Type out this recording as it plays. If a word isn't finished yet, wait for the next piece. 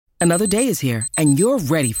Another day is here, and you're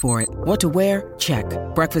ready for it. What to wear? Check.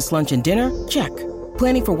 Breakfast, lunch, and dinner? Check.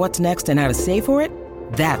 Planning for what's next and how to save for it?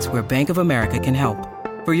 That's where Bank of America can help.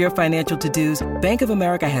 For your financial to-dos, Bank of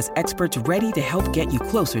America has experts ready to help get you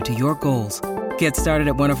closer to your goals. Get started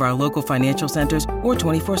at one of our local financial centers or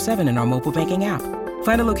 24/7 in our mobile banking app.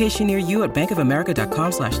 Find a location near you at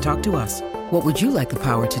bankofamerica.com/talktous. What would you like the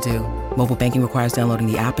power to do? Mobile banking requires downloading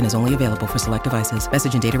the app and is only available for select devices.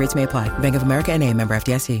 Message and data rates may apply. Bank of America N.A., member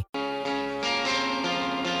FDIC.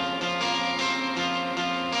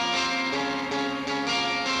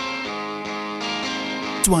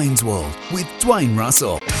 Dwayne's World with Dwayne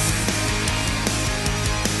Russell.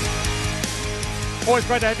 Always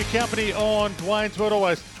great to have your company on Dwayne's World.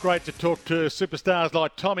 Always great to talk to superstars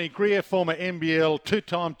like Tommy Greer, former NBL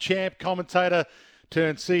two-time champ, commentator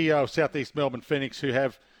turned CEO of South East Melbourne Phoenix, who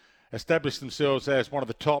have established themselves as one of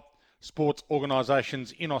the top sports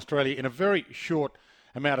organisations in Australia in a very short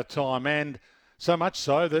amount of time. And so much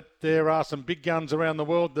so that there are some big guns around the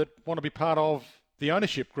world that want to be part of the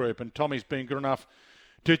ownership group. And Tommy's been good enough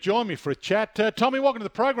to join me for a chat. Tommy, welcome to the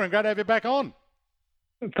program. Great to have you back on.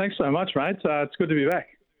 Thanks so much, mate. It's good to be back.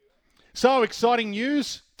 So, exciting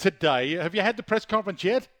news today. Have you had the press conference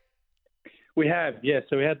yet? We have, yes.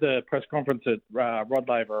 So we had the press conference at Rod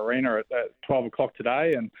Laver Arena at 12 o'clock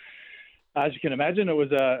today. And as you can imagine, it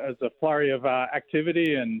was a flurry of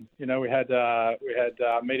activity. And, you know, we had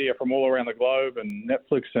media from all around the globe and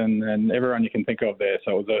Netflix and everyone you can think of there.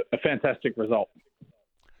 So it was a fantastic result.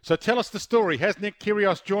 So tell us the story. Has Nick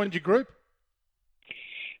Kyrgios joined your group?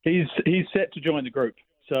 He's set to join the group.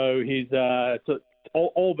 So he's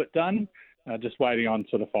all but done. Just waiting on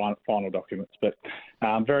sort of final documents. But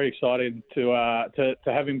I'm very excited to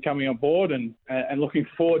have him coming on board and looking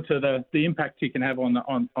forward to the impact he can have on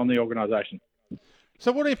the organisation.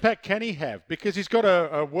 So what impact can he have? Because he's got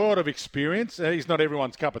a world of experience. He's not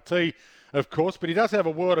everyone's cup of tea, of course, but he does have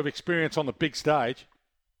a world of experience on the big stage.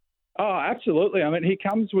 Oh, absolutely. I mean, he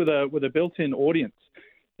comes with a built-in audience.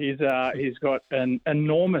 He's got an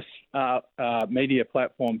enormous media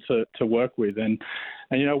platform to work with, and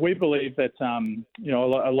you know, we believe that you know,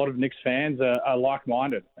 a lot of Knicks fans are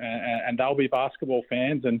like-minded, and they'll be basketball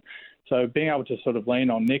fans, and so being able to sort of lean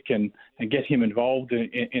on Nick and get him involved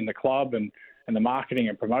in the club and the marketing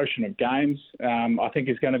and promotion of games, I think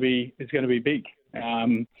is going to be big.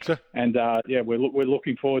 We're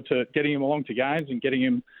looking forward to getting him along to games and getting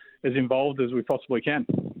him as involved as we possibly can.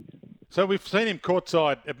 So we've seen him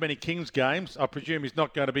courtside at many Kings games. I presume he's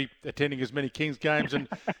not going to be attending as many Kings games, and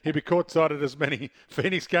he'll be courtside at as many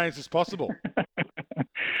Phoenix games as possible.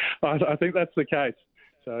 I think that's the case.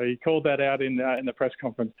 So he called that out in the press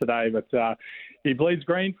conference today. But he bleeds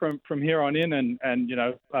green from here on in, and you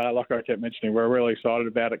know, like I kept mentioning, we're really excited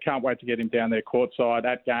about it. Can't wait to get him down there courtside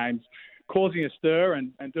at games, causing a stir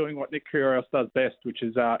and doing what Nick Kyrgios does best, which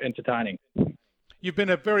is entertaining. You've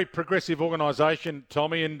been a very progressive organisation,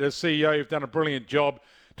 Tommy, and as CEO, you've done a brilliant job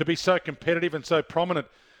to be so competitive and so prominent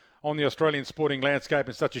on the Australian sporting landscape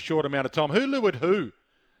in such a short amount of time. Who lured who?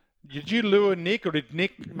 Did you lure Nick, or did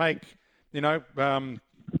Nick make, you know,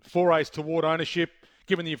 forays toward ownership?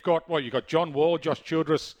 Given that you've got John Wall, Josh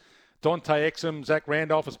Childress, Dante Exum, Zach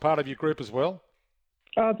Randolph as part of your group as well.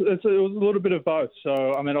 It was a little bit of both.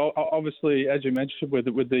 So I mean, obviously, as you mentioned,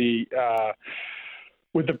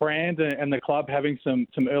 with the brand and the club having some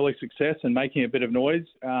early success and making a bit of noise,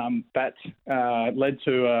 that led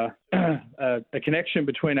to a connection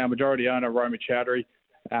between our majority owner, Romy Chowdhury,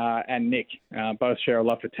 and Nick. Both share a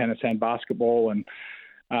love for tennis and basketball, and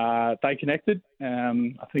they connected,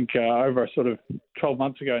 I think, over sort of 12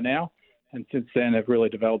 months ago now. And since then, have really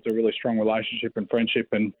developed a really strong relationship and friendship.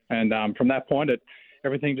 And from that point,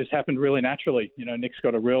 everything just happened really naturally. You know, Nick's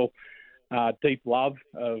got a real deep love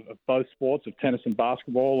of both sports, of tennis and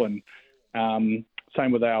basketball, and same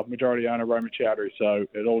with our majority owner, Romy Chowdhury. So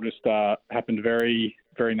it all just happened very,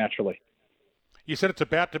 very naturally. You said it's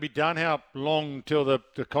about to be done. How long till the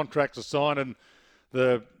contracts are signed and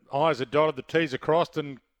the I's are dotted, the T's are crossed,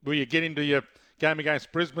 and will you get into your game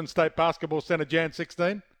against Brisbane State Basketball Centre Jan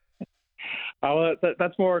 16? Well,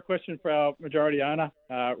 that's more a question for our majority owner,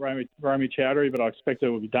 Romy Chowdhury, but I expect it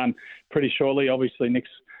will be done pretty shortly. Obviously, Nick's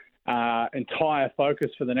entire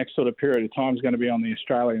focus for the next sort of period of time is going to be on the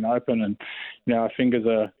Australian Open, and you know, our fingers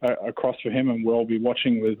are crossed for him, and we'll be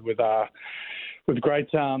watching with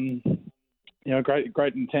great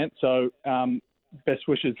great intent. So best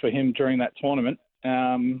wishes for him during that tournament.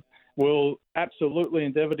 We'll absolutely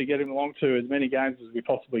endeavour to get him along to as many games as we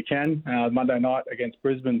possibly can. Monday night against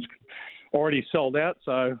Brisbane's already sold out,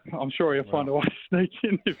 so I'm sure he'll find a way to sneak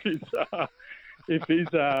in if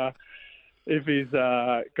he's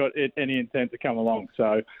got any intent to come along.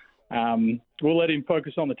 So we'll let him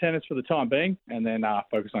focus on the tennis for the time being, and then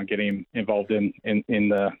focus on getting him involved in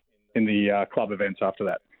the club events after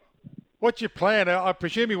that. What's your plan? I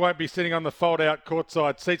presume he won't be sitting on the fold-out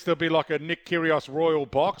courtside seats. There'll be like a Nick Kyrgios Royal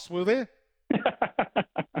box, will there?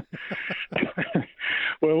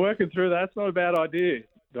 We're working through that. It's not a bad idea,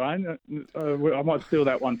 Dwayne. I might steal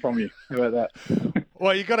that one from you. How about that?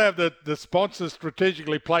 Well, you've got to have the sponsors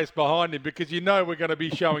strategically placed behind him, because you know we're going to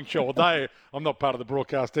be showing I'm not part of the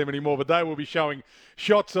broadcast team anymore, but they will be showing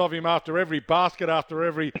shots of him after every basket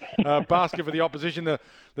for the opposition.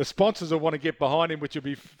 The sponsors will want to get behind him, which will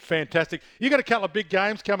be fantastic. You've got a couple of big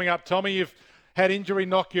games coming up, Tommy. You've had injury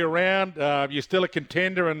knock you around. You're still a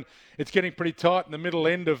contender, and it's getting pretty tight in the middle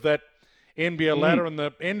end of that NBL ladder, and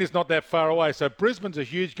the end is not that far away. So Brisbane's a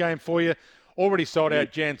huge game for you. Already sold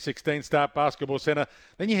out Jan 16, Start Basketball Centre.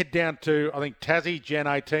 Then you head down to, I think, Tassie, Jan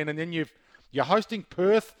 18, and then you're hosting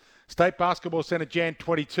Perth State Basketball Centre, Jan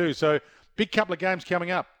 22. So big couple of games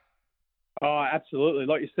coming up. Oh, absolutely.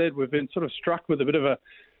 Like you said, we've been sort of struck with a bit of a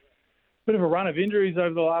run of injuries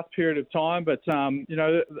over the last period of time, but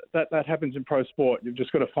that happens in pro sport. You've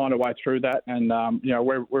just got to find a way through that, and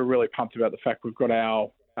we're really pumped about the fact we've got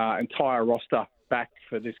our entire roster back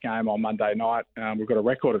for this game on Monday night. We've got a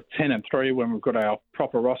record of 10-3 when we've got our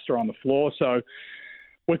proper roster on the floor, so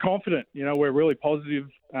we're confident. We're really positive.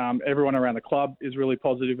 Everyone around the club is really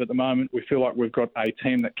positive at the moment. We feel like we've got a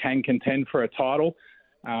team that can contend for a title.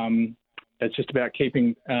 It's just about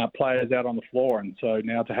keeping players out on the floor, and so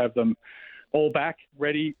now to have them all back,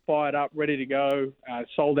 ready, fired up, ready to go,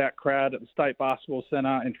 sold-out crowd at the State Basketball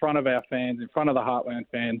Centre, in front of our fans, in front of the Heartland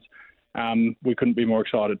fans, we couldn't be more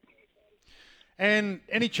excited. And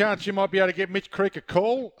any chance you might be able to get Mitch Creek a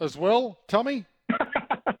call as well, Tommy?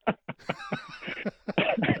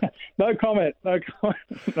 No comment. No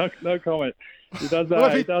comment. He does.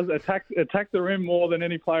 He does attack the rim more than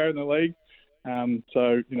any player in the league.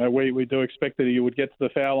 So we do expect that he would get to the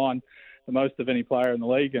foul line the most of any player in the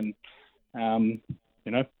league, and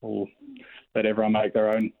we'll let everyone make their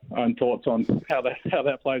own thoughts on how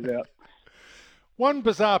that plays out. One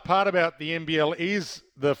bizarre part about the NBL is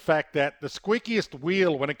the fact that the squeakiest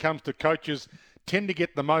wheel when it comes to coaches tend to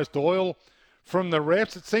get the most oil from the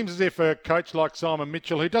refs. It seems as if a coach like Simon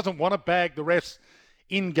Mitchell, who doesn't want to bag the refs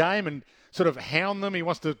in-game and sort of hound them, he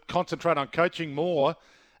wants to concentrate on coaching more,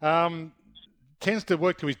 tends to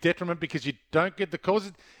work to his detriment because you don't get the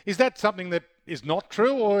calls. Is that something that is not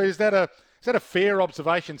true, or is that a fair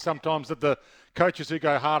observation sometimes, that the coaches who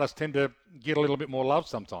go hardest tend to get a little bit more love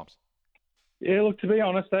sometimes? Yeah, look, to be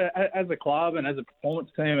honest, as a club and as a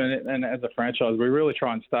performance team and as a franchise, we really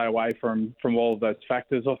try and stay away from all of those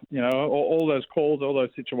factors. All those calls, all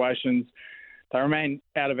those situations, they remain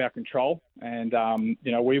out of our control. And,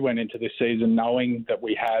 we went into this season knowing that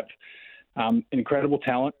we have incredible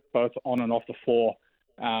talent, both on and off the floor,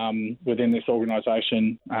 within this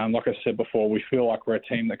organisation. Like I said before, we feel like we're a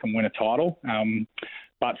team that can win a title.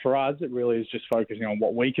 But for us, it really is just focusing on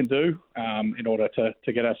what we can do in order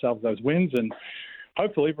to get ourselves those wins and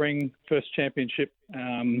hopefully bring first championship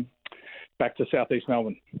back to Southeast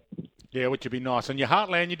Melbourne. Yeah, which would be nice. And your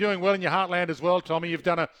heartland, you're doing well in your heartland as well, Tommy. You've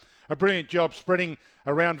done a brilliant job spreading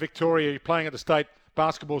around Victoria. You're playing at the State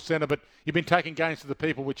Basketball Centre, but you've been taking games to the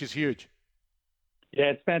people, which is huge.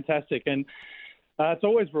 Yeah, it's fantastic. And it's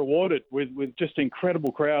always rewarded with just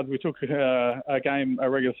incredible crowds. We took a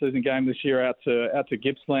regular season game this year out to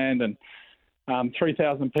Gippsland, and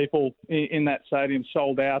 3,000 people in that stadium,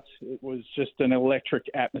 sold out. It was just an electric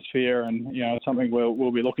atmosphere, and something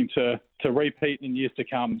we'll be looking to repeat in years to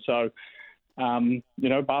come. So,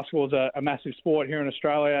 basketball is a massive sport here in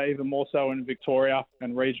Australia, even more so in Victoria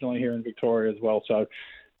and regionally here in Victoria as well. So.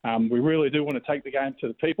 We really do want to take the game to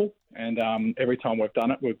the people, and every time we've done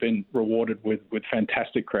it, we've been rewarded with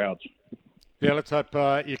fantastic crowds. Yeah, let's hope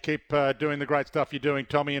you keep doing the great stuff you're doing,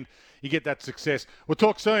 Tommy, and you get that success. We'll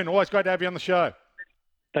talk soon. Always great to have you on the show.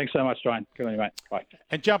 Thanks so much, Dwayne. Good on you, mate. Bye.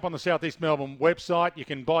 And jump on the Southeast Melbourne website. You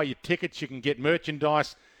can buy your tickets. You can get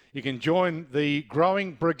merchandise. You can join the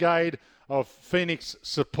growing brigade of Phoenix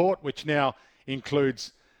support, which now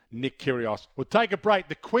includes Nick Kyrgios. We'll take a break.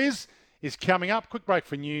 The quiz is coming up. Quick break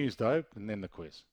for news, though, and then the quiz.